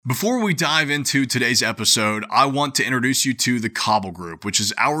Before we dive into today's episode, I want to introduce you to the Cobble Group, which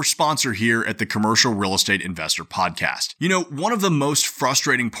is our sponsor here at the Commercial Real Estate Investor Podcast. You know, one of the most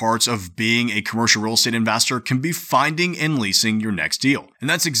frustrating parts of being a commercial real estate investor can be finding and leasing your next deal. And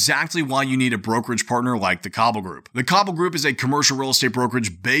that's exactly why you need a brokerage partner like the Cobble Group. The Cobble Group is a commercial real estate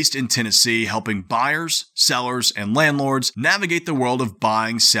brokerage based in Tennessee, helping buyers, sellers, and landlords navigate the world of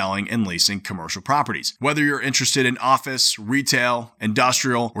buying, selling, and leasing commercial properties. Whether you're interested in office, retail,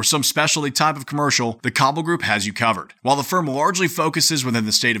 industrial, or some specialty type of commercial, the Cobble Group has you covered. While the firm largely focuses within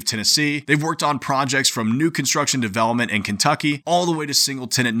the state of Tennessee, they've worked on projects from new construction development in Kentucky all the way to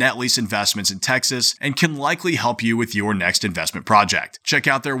single-tenant net lease investments in Texas and can likely help you with your next investment project. Check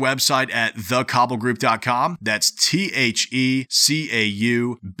out their website at thecobblegroup.com. That's THECAUBLE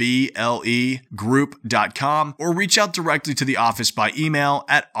group.com, or reach out directly to the office by email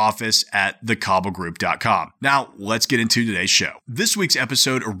at office@thecobblegroup.com. Now, let's get into today's show. This week's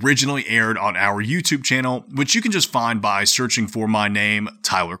episode originally aired on our YouTube channel, which you can just find by searching for my name,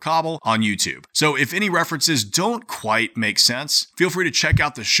 Tyler Cobble, on YouTube. So if any references don't quite make sense, feel free to check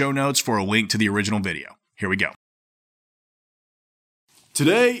out the show notes for a link to the original video. Here we go.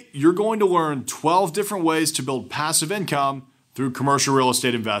 Today, you're going to learn 12 different ways to build passive income through commercial real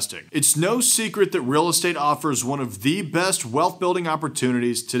estate investing. It's no secret that real estate offers one of the best wealth building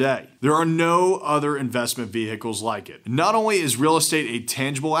opportunities today. There are no other investment vehicles like it. Not only is real estate a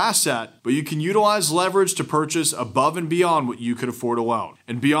tangible asset, but you can utilize leverage to purchase above and beyond what you could afford alone.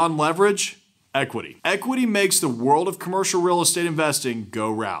 And beyond leverage, equity. Equity makes the world of commercial real estate investing go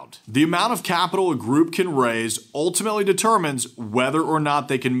round. The amount of capital a group can raise ultimately determines whether or not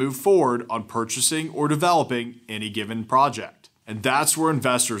they can move forward on purchasing or developing any given project. And that's where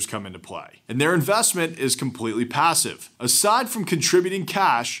investors come into play. And their investment is completely passive. Aside from contributing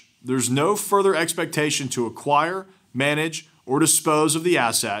cash, there's no further expectation to acquire, manage, or dispose of the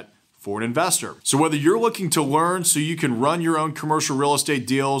asset for an investor. So whether you're looking to learn so you can run your own commercial real estate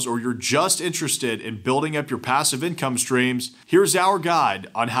deals, or you're just interested in building up your passive income streams, here's our guide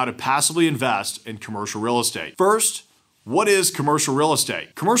on how to passively invest in commercial real estate. First, what is commercial real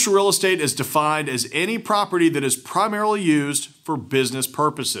estate? Commercial real estate is defined as any property that is primarily used for business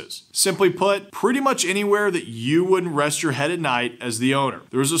purposes. Simply put, pretty much anywhere that you wouldn't rest your head at night as the owner.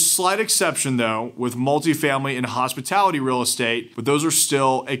 There's a slight exception though with multifamily and hospitality real estate, but those are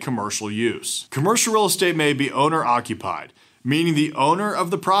still a commercial use. Commercial real estate may be owner occupied, meaning the owner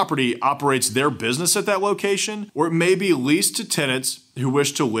of the property operates their business at that location, or it may be leased to tenants who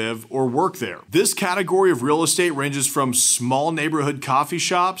wish to live or work there. This category of real estate ranges from small neighborhood coffee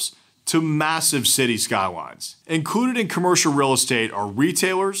shops to massive city skylines. Included in commercial real estate are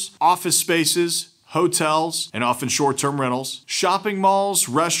retailers, office spaces, hotels, and often short-term rentals, shopping malls,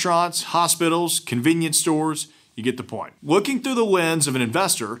 restaurants, hospitals, convenience stores. You get the point. Looking through the lens of an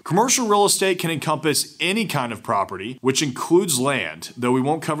investor, commercial real estate can encompass any kind of property, which includes land, though we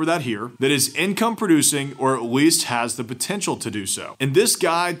won't cover that here, that is income producing or at least has the potential to do so. In this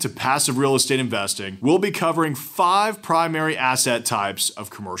guide to passive real estate investing, we'll be covering 5 primary asset types of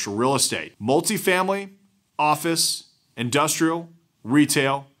commercial real estate: multifamily, office, industrial,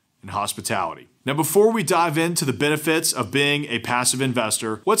 retail, and hospitality. Now, before we dive into the benefits of being a passive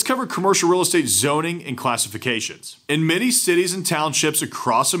investor, let's cover commercial real estate zoning and classifications. In many cities and townships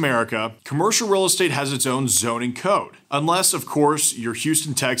across America, commercial real estate has its own zoning code. Unless, of course, you're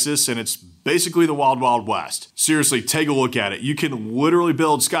Houston, Texas, and it's basically the Wild Wild West. Seriously, take a look at it. You can literally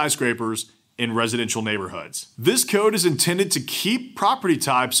build skyscrapers in residential neighborhoods. This code is intended to keep property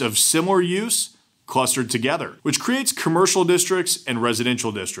types of similar use clustered together, which creates commercial districts and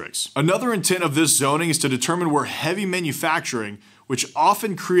residential districts. Another intent of this zoning is to determine where heavy manufacturing, which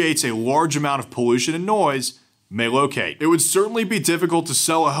often creates a large amount of pollution and noise, may locate. It would certainly be difficult to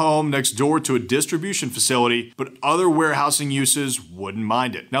sell a home next door to a distribution facility, but other warehousing uses wouldn't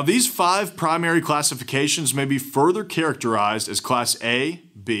mind it. Now, these 5 primary classifications may be further characterized as Class A,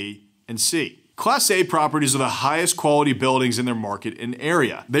 B, and C. Class A properties are the highest quality buildings in their market and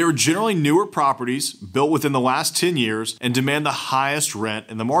area. They are generally newer properties built within the last 10 years and demand the highest rent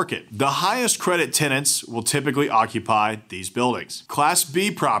in the market. The highest credit tenants will typically occupy these buildings. Class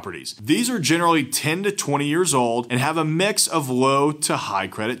B properties. These are generally 10 to 20 years old and have a mix of low to high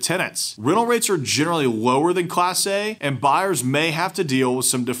credit tenants. Rental rates are generally lower than Class A, and buyers may have to deal with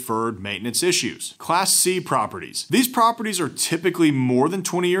some deferred maintenance issues. Class C properties. These properties are typically more than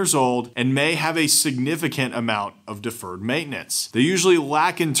 20 years old and may have a significant amount of deferred maintenance. They usually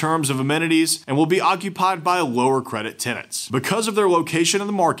lack in terms of amenities and will be occupied by lower credit tenants. Because of their location in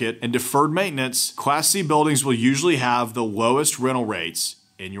the market and deferred maintenance, Class C buildings will usually have the lowest rental rates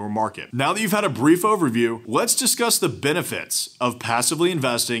in your market. Now that you've had a brief overview, let's discuss the benefits of passively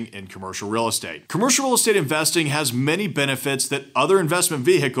investing in commercial real estate. Commercial real estate investing has many benefits that other investment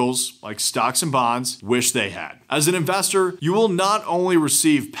vehicles, like stocks and bonds, wish they had. As an investor, you will not only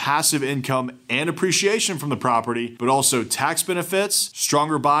receive passive income and appreciation from the property, but also tax benefits,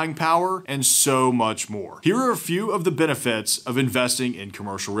 stronger buying power, and so much more. Here are a few of the benefits of investing in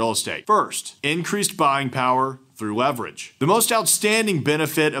commercial real estate. First, increased buying power through leverage. The most outstanding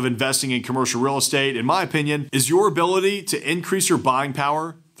benefit of investing in commercial real estate, in my opinion, is your ability to increase your buying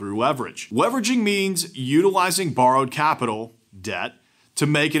power through leverage. Leveraging means utilizing borrowed capital, debt, to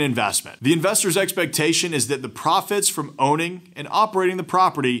make an investment. The investor's expectation is that the profits from owning and operating the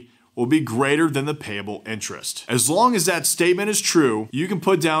property will be greater than the payable interest. As long as that statement is true, you can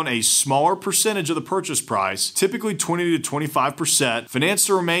put down a smaller percentage of the purchase price, typically 20 to 25%, finance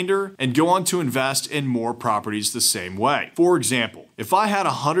the remainder, and go on to invest in more properties the same way. For example, if I had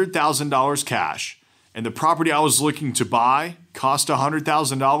 $100,000 cash and the property I was looking to buy cost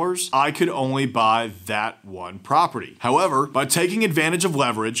 $100,000, I could only buy that one property. However, by taking advantage of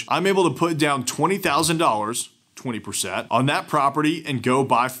leverage, I'm able to put down $20,000, 20% on that property and go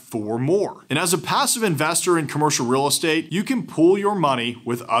buy 4 more. And as a passive investor in commercial real estate, you can pool your money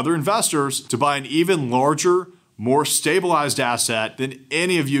with other investors to buy an even larger, more stabilized asset than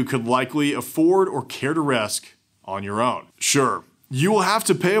any of you could likely afford or care to risk on your own. Sure, you will have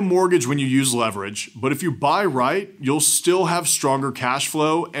to pay a mortgage when you use leverage, but if you buy right, you'll still have stronger cash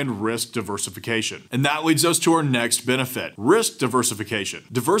flow and risk diversification. And that leads us to our next benefit, risk diversification.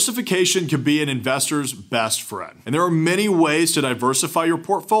 Diversification can be an investor's best friend. And there are many ways to diversify your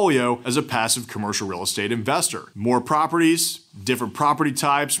portfolio as a passive commercial real estate investor. More properties, different property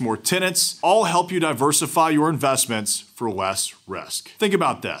types, more tenants, all help you diversify your investments for less risk. Think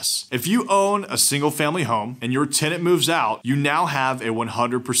about this. If you own a single family home and your tenant moves out, you now have a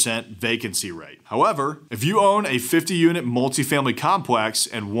 100% vacancy rate. However, if you own a 50-unit multifamily complex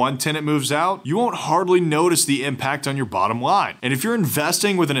and one tenant moves out, you won't hardly notice the impact on your bottom line. And if you're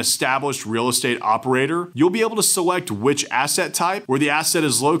investing with an established real estate operator, you'll be able to select which asset type, where the asset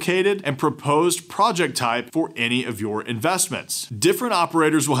is located, and proposed project type for any of your investments. Different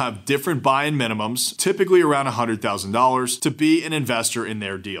operators will have different buy-in minimums, typically around $100,000, to be an investor in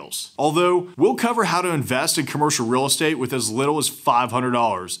their deals. Although, we'll cover how to invest in commercial real estate with as little as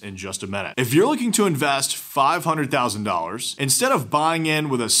 $500 in just a minute. If you're looking to invest $500,000, instead of buying in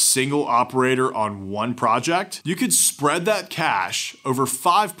with a single operator on one project, you could spread that cash over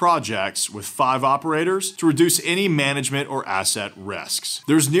 5 projects with 5 operators to reduce any management or asset risks.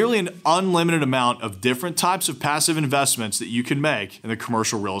 There's nearly an unlimited amount of different types of passive investments that you can make in the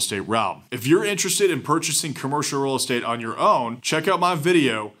commercial real estate realm. If you're interested in purchasing commercial real estate on your own, check out my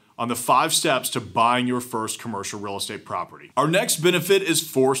video on the 5 steps to buying your first commercial real estate property. Our next benefit is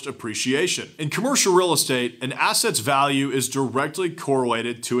forced appreciation. In commercial real estate, an asset's value is directly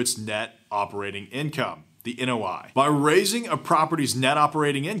correlated to its net operating income, the NOI. By raising a property's net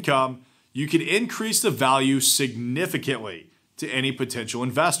operating income, you can increase the value significantly to any potential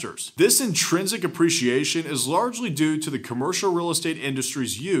investors. This intrinsic appreciation is largely due to the commercial real estate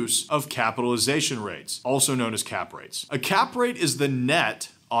industry's use of capitalization rates, also known as cap rates. A cap rate is the net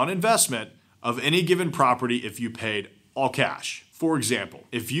on investment of any given property if you paid all cash. For example,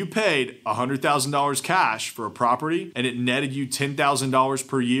 if you paid $100,000 cash for a property and it netted you $10,000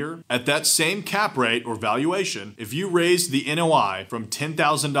 per year, at that same cap rate or valuation, if you raised the NOI from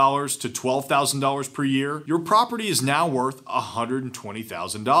 $10,000 to $12,000 per year, your property is now worth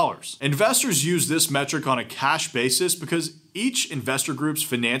 $120,000. Investors use this metric on a cash basis because each investor group's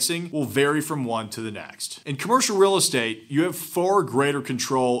financing will vary from one to the next. In commercial real estate, you have far greater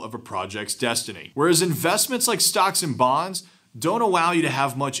control of a project's destiny, whereas investments like stocks and bonds don't allow you to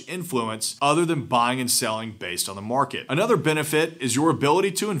have much influence other than buying and selling based on the market. Another benefit is your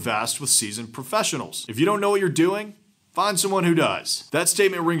ability to invest with seasoned professionals. If you don't know what you're doing, find someone who does. That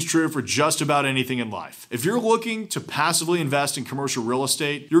statement rings true for just about anything in life. If you're looking to passively invest in commercial real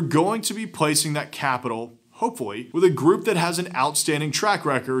estate, you're going to be placing that capital, hopefully, with a group that has an outstanding track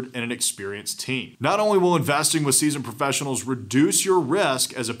record and an experienced team. Not only will investing with seasoned professionals reduce your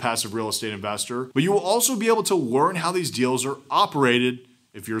risk as a passive real estate investor, but you will also be able to learn how these deals are operated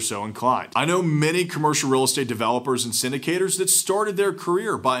if you're so inclined. I know many commercial real estate developers and syndicators that started their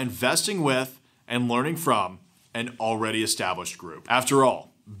career by investing with and learning from an already established group. After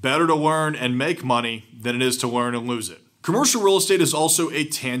all, better to learn and make money than it is to learn and lose it. Commercial real estate is also a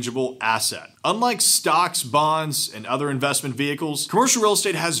tangible asset. Unlike stocks, bonds, and other investment vehicles, commercial real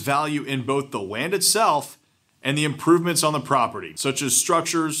estate has value in both the land itself and the improvements on the property, such as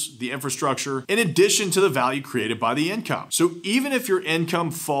structures, the infrastructure, in addition to the value created by the income. So even if your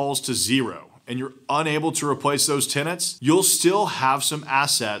income falls to zero and you're unable to replace those tenants, you'll still have some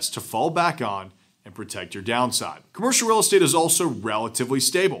assets to fall back on and protect your downside. Commercial real estate is also relatively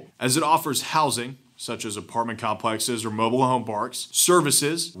stable, as it offers housing, such as apartment complexes or mobile home parks,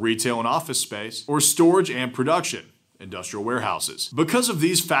 services, retail and office space, or storage and production, industrial warehouses. Because of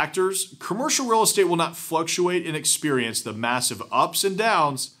these factors, commercial real estate will not fluctuate and experience the massive ups and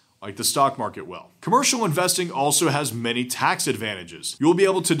downs like the stock market will. Commercial investing also has many tax advantages. You'll be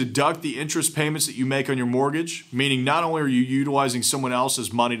able to deduct the interest payments that you make on your mortgage, meaning not only are you utilizing someone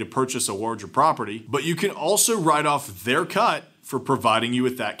else's money to purchase a larger property, but you can also write off their cut for providing you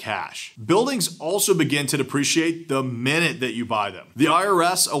with that cash. Buildings also begin to depreciate the minute that you buy them. The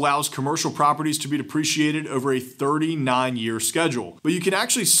IRS allows commercial properties to be depreciated over a 39-year schedule, but you can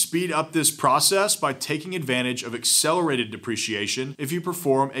actually speed up this process by taking advantage of accelerated depreciation if you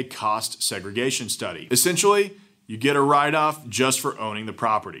perform a cost segregation study. Essentially, you get a write-off just for owning the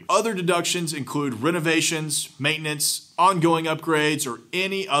property. Other deductions include renovations, maintenance, ongoing upgrades, or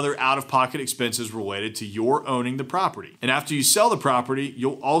any other out-of-pocket expenses related to your owning the property. And after you sell the property,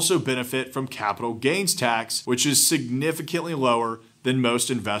 you'll also benefit from capital gains tax, which is significantly lower than most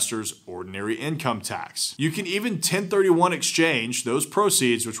investors' ordinary income tax. You can even 1031 exchange those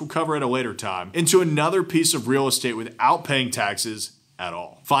proceeds, which we'll cover at a later time, into another piece of real estate without paying taxes at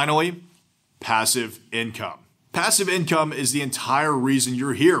all. Finally, passive income. Passive income is the entire reason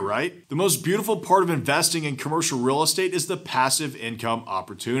you're here, right? The most beautiful part of investing in commercial real estate is the passive income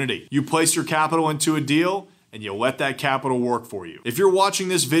opportunity. You place your capital into a deal and you let that capital work for you. If you're watching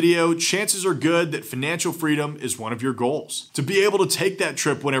this video, chances are good that financial freedom is one of your goals. To be able to take that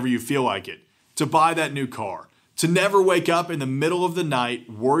trip whenever you feel like it, to buy that new car, to never wake up in the middle of the night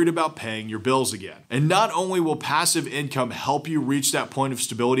worried about paying your bills again. And not only will passive income help you reach that point of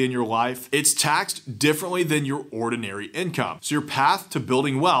stability in your life, it's taxed differently than your ordinary income. So your path to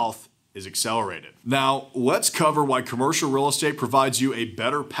building wealth is accelerated. Now, let's cover why commercial real estate provides you a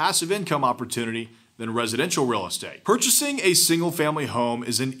better passive income opportunity than residential real estate. Purchasing a single-family home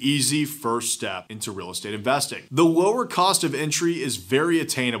is an easy first step into real estate investing. The lower cost of entry is very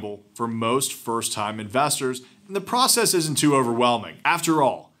attainable for most first-time investors, and the process isn't too overwhelming. After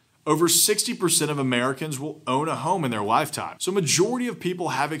all, over 60% of Americans will own a home in their lifetime, so majority of people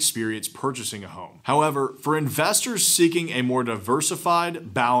have experience purchasing a home. However, for investors seeking a more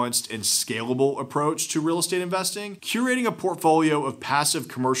diversified, balanced, and scalable approach to real estate investing, curating a portfolio of passive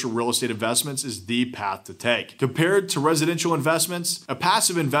commercial real estate investments is the path to take. Compared to residential investments, a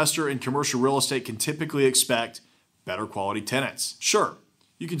passive investor in commercial real estate can typically expect better quality tenants. Sure,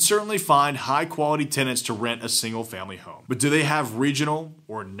 you can certainly find high-quality tenants to rent a single-family home. But do they have regional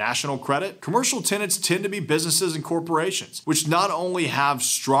or national credit? Commercial tenants tend to be businesses and corporations, which not only have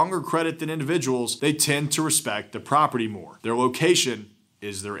stronger credit than individuals, they tend to respect the property more. Their location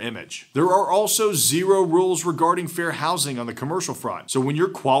is their image. There are also zero rules regarding fair housing on the commercial front. So when you're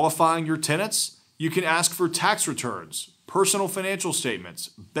qualifying your tenants, you can ask for tax returns, personal financial statements,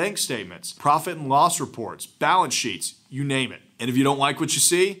 bank statements, profit and loss reports, balance sheets, you name it. And if you don't like what you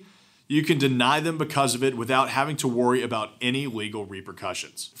see, you can deny them because of it without having to worry about any legal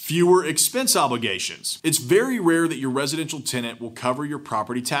repercussions. Fewer expense obligations. It's very rare that your residential tenant will cover your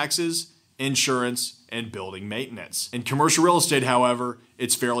property taxes, insurance, and building maintenance. In commercial real estate, however,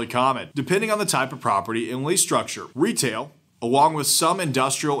 it's fairly common, depending on the type of property and lease structure. Retail, along with some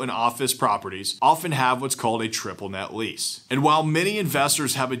industrial and office properties, often have what's called a triple net lease. And while many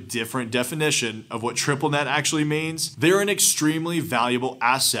investors have a different definition of what triple net actually means, they're an extremely valuable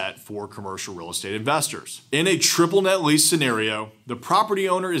asset for commercial real estate investors. In a triple net lease scenario, the property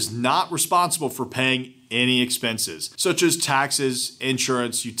owner is not responsible for paying any expenses, such as taxes,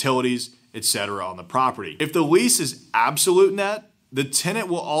 insurance, utilities, etc. on the property. If the lease is absolute net, the tenant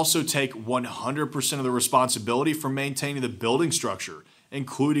will also take 100% of the responsibility for maintaining the building structure,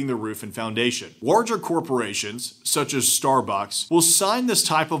 including the roof and foundation. Larger corporations, such as Starbucks, will sign this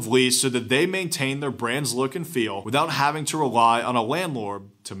type of lease so that they maintain their brand's look and feel without having to rely on a landlord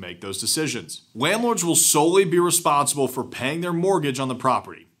to make those decisions. Landlords will solely be responsible for paying their mortgage on the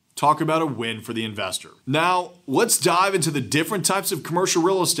property. Talk about a win for the investor. Now, let's dive into the different types of commercial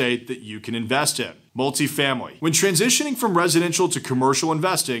real estate that you can invest in. Multifamily. When transitioning from residential to commercial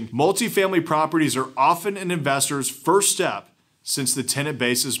investing, multifamily properties are often an investor's first step since the tenant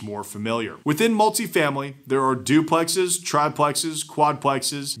base is more familiar. Within multifamily, there are duplexes, triplexes,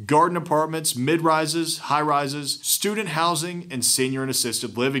 quadplexes, garden apartments, mid-rises, high-rises, student housing, and senior and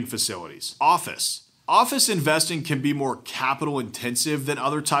assisted living facilities. Office investing can be more capital intensive than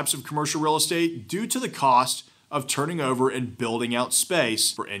other types of commercial real estate due to the cost of turning over and building out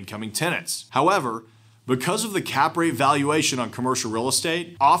space for incoming tenants. However, because of the cap rate valuation on commercial real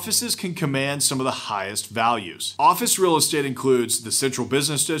estate, offices can command some of the highest values. Office real estate includes the central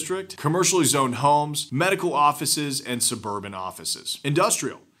business district, commercially zoned homes, medical offices, and suburban offices.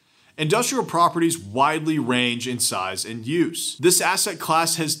 Industrial properties widely range in size and use. This asset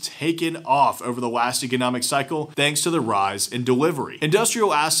class has taken off over the last economic cycle thanks to the rise in delivery.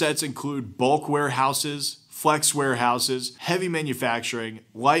 Industrial assets include bulk warehouses, flex warehouses, heavy manufacturing,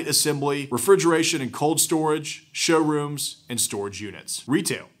 light assembly, refrigeration and cold storage, showrooms, and storage units.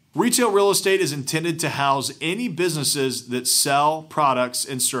 Retail real estate is intended to house any businesses that sell products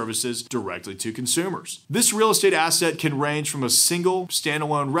and services directly to consumers. This real estate asset can range from a single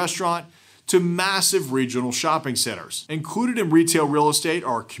standalone restaurant to massive regional shopping centers. Included in retail real estate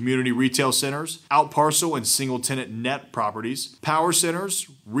are community retail centers, outparcel and single-tenant net properties, power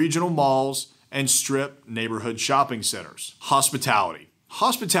centers, regional malls, and strip neighborhood shopping centers. Hospitality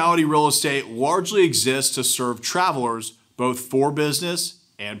real estate largely exists to serve travelers both for business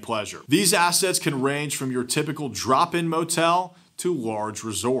and pleasure. These assets can range from your typical drop-in motel to large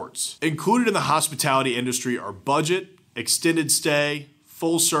resorts. Included in the hospitality industry are budget, extended stay,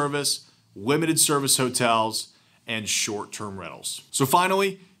 full service, limited service hotels, and short-term rentals. So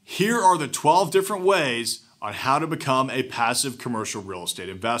finally, here are the 12 different ways on how to become a passive commercial real estate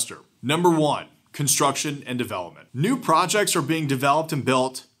investor. Number 1, construction and development. New projects are being developed and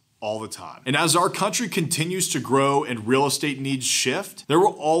built all the time. And as our country continues to grow and real estate needs shift, there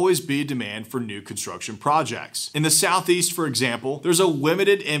will always be demand for new construction projects. In the Southeast, for example, there's a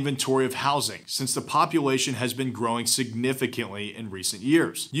limited inventory of housing since the population has been growing significantly in recent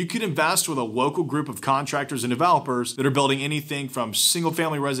years. You could invest with a local group of contractors and developers that are building anything from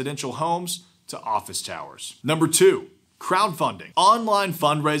single-family residential homes to office towers. Number 2, crowdfunding. Online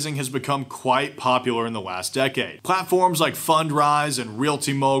fundraising has become quite popular in the last decade. Platforms like Fundrise and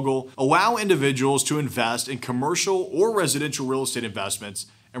Realty Mogul allow individuals to invest in commercial or residential real estate investments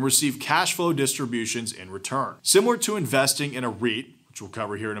and receive cash flow distributions in return. Similar to investing in a REIT, which we'll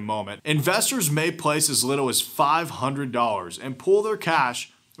cover here in a moment, investors may place as little as $500 and pool their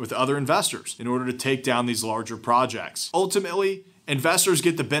cash with other investors in order to take down these larger projects. Ultimately, investors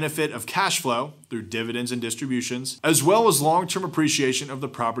get the benefit of cash flow through dividends and distributions, as well as long-term appreciation of the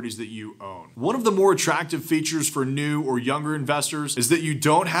properties that you own. One of the more attractive features for new or younger investors is that you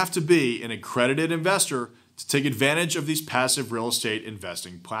don't have to be an accredited investor to take advantage of these passive real estate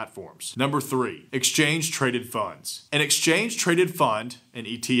investing platforms. Number 3, exchange-traded funds. An exchange-traded fund, an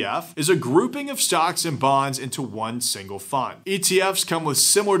ETF, is a grouping of stocks and bonds into one single fund. ETFs come with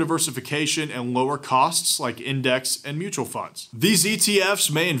similar diversification and lower costs like index and mutual funds. These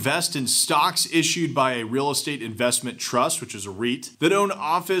ETFs may invest in stocks issued by a real estate investment trust, which is a REIT, that own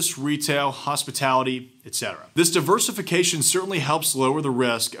office, retail, hospitality, etc. This diversification certainly helps lower the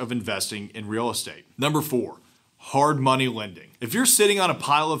risk of investing in real estate. Number 4, hard money lending. If you're sitting on a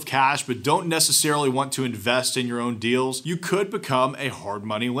pile of cash but don't necessarily want to invest in your own deals, you could become a hard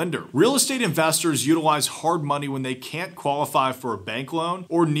money lender. Real estate investors utilize hard money when they can't qualify for a bank loan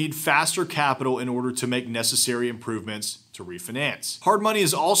or need faster capital in order to make necessary improvements to refinance. Hard money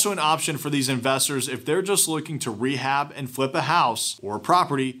is also an option for these investors if they're just looking to rehab and flip a house or a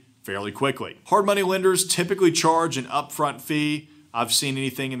property fairly quickly. Hard money lenders typically charge an upfront fee. I've seen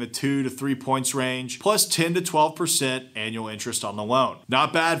anything in the 2 to 3 points range, plus 10 to 12% annual interest on the loan.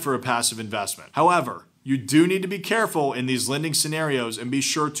 Not bad for a passive investment. However, you do need to be careful in these lending scenarios and be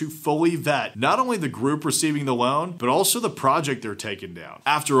sure to fully vet not only the group receiving the loan, but also the project they're taking down.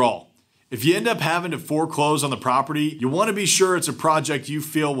 After all, if you end up having to foreclose on the property, you want to be sure it's a project you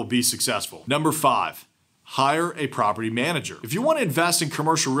feel will be successful. Number 5, hire a property manager. If you want to invest in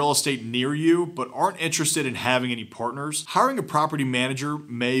commercial real estate near you, but aren't interested in having any partners, hiring a property manager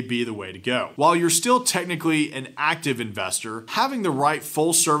may be the way to go. While you're still technically an active investor, having the right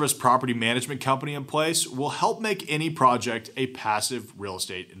full-service property management company in place will help make any project a passive real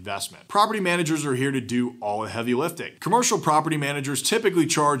estate investment. Property managers are here to do all the heavy lifting. Commercial property managers typically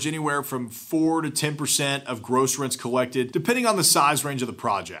charge anywhere from 4 to 10% of gross rents collected, depending on the size range of the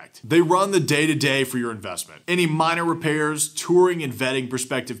project. They run the day-to-day for your investment. Any minor repairs, touring and vetting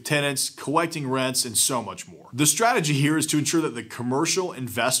prospective tenants, collecting rents, and so much more. The strategy here is to ensure that the commercial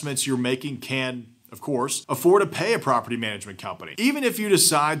investments you're making can, of course, afford to pay a property management company. Even if you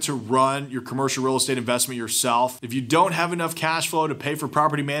decide to run your commercial real estate investment yourself, if you don't have enough cash flow to pay for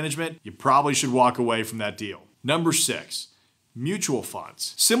property management, you probably should walk away from that deal. Number 6, mutual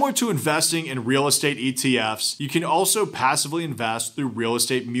funds. Similar to investing in real estate ETFs, you can also passively invest through real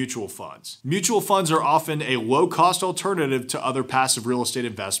estate mutual funds. Mutual funds are often a low-cost alternative to other passive real estate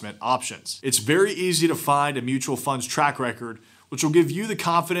investment options. It's very easy to find a mutual fund's track record, which will give you the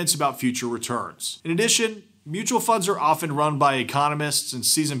confidence about future returns. In addition, mutual funds are often run by economists and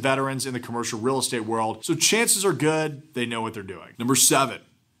seasoned veterans in the commercial real estate world, so chances are good they know what they're doing. Number 7,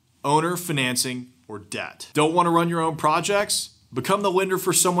 owner financing or debt. Don't want to run your own projects? Become the lender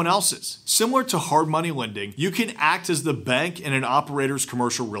for someone else's. Similar to hard money lending, you can act as the bank in an operator's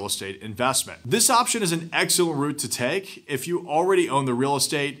commercial real estate investment. This option is an excellent route to take if you already own the real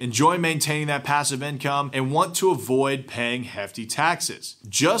estate, enjoy maintaining that passive income, and want to avoid paying hefty taxes.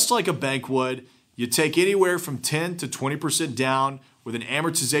 Just like a bank would, you take anywhere from 10 to 20% down with an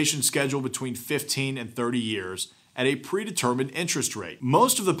amortization schedule between 15 and 30 years at a predetermined interest rate.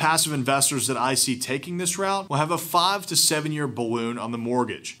 Most of the passive investors that I see taking this route will have a 5 to 7 year balloon on the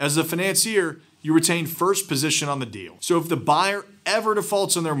mortgage. As the financier, you retain first position on the deal. So if the buyer ever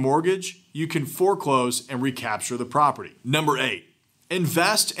defaults on their mortgage, you can foreclose and recapture the property. Number 8,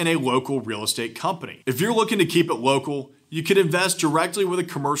 invest in a local real estate company. If you're looking to keep it local, you can invest directly with a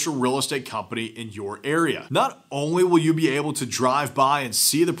commercial real estate company in your area. Not only will you be able to drive by and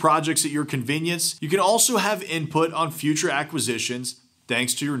see the projects at your convenience, you can also have input on future acquisitions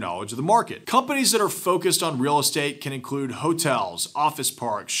thanks to your knowledge of the market. Companies that are focused on real estate can include hotels, office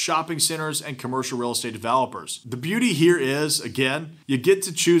parks, shopping centers, and commercial real estate developers. The beauty here is, again, you get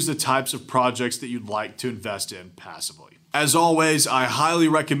to choose the types of projects that you'd like to invest in passively. As always, I highly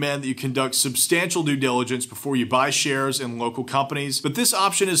recommend that you conduct substantial due diligence before you buy shares in local companies, but this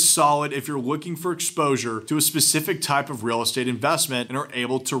option is solid if you're looking for exposure to a specific type of real estate investment and are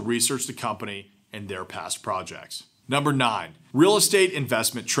able to research the company and their past projects. Number 9, real estate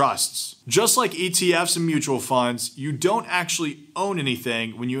investment trusts. Just like ETFs and mutual funds, you don't actually own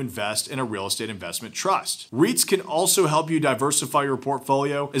anything when you invest in a real estate investment trust. REITs can also help you diversify your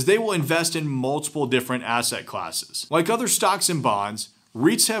portfolio as they will invest in multiple different asset classes. Like other stocks and bonds,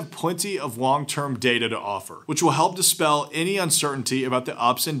 REITs have plenty of long-term data to offer, which will help dispel any uncertainty about the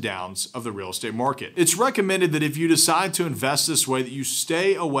ups and downs of the real estate market. It's recommended that if you decide to invest this way, that you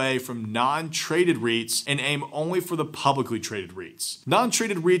stay away from non-traded REITs and aim only for the publicly traded REITs.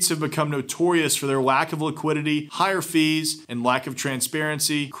 Non-traded REITs have become notorious for their lack of liquidity, higher fees, and lack of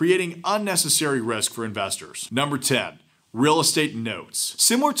transparency, creating unnecessary risk for investors. Number 10. Real estate notes.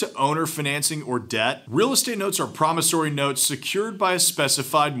 Similar to owner financing or debt, real estate notes are promissory notes secured by a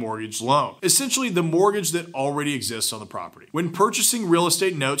specified mortgage loan, essentially the mortgage that already exists on the property. When purchasing real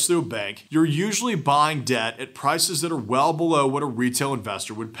estate notes through a bank, you're usually buying debt at prices that are well below what a retail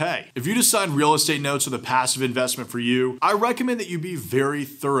investor would pay. If you decide real estate notes are the passive investment for you, I recommend that you be very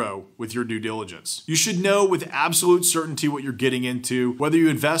thorough with your due diligence. You should know with absolute certainty what you're getting into, whether you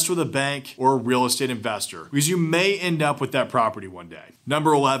invest with a bank or a real estate investor, because you may end up with that property one day.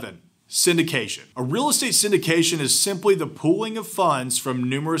 Number 11, syndication. A real estate syndication is simply the pooling of funds from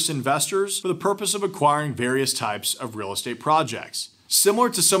numerous investors for the purpose of acquiring various types of real estate projects.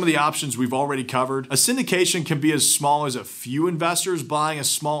 Similar to some of the options we've already covered, a syndication can be as small as a few investors buying a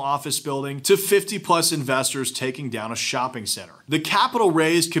small office building to 50 plus investors taking down a shopping center. The capital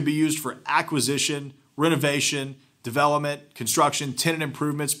raised can be used for acquisition, renovation, development, construction, tenant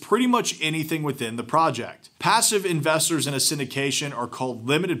improvements, pretty much anything within the project. Passive investors in a syndication are called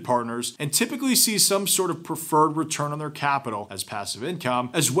limited partners and typically see some sort of preferred return on their capital as passive income,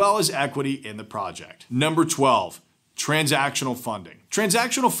 as well as equity in the project. Number 12. Transactional funding.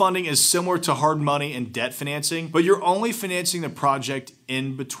 Transactional funding is similar to hard money and debt financing, but you're only financing the project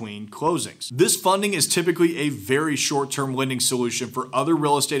in between closings. This funding is typically a very short-term lending solution for other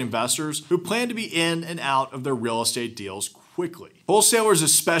real estate investors who plan to be in and out of their real estate deals quickly. Wholesalers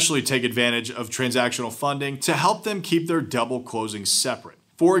especially take advantage of transactional funding to help them keep their double closings separate.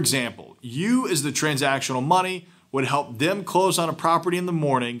 For example, you as the transactional money would help them close on a property in the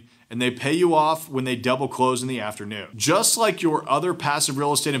morning and they pay you off when they double close in the afternoon. Just like your other passive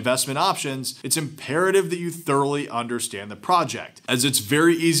real estate investment options, it's imperative that you thoroughly understand the project, as it's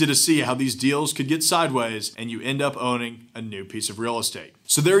very easy to see how these deals could get sideways and you end up owning a new piece of real estate.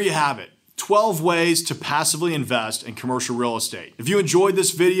 So there you have it. 12 ways to passively invest in commercial real estate. If you enjoyed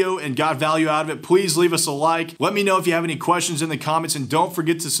this video and got value out of it, please leave us a like. Let me know if you have any questions in the comments, and don't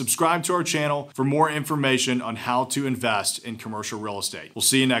forget to subscribe to our channel for more information on how to invest in commercial real estate. We'll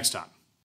see you next time.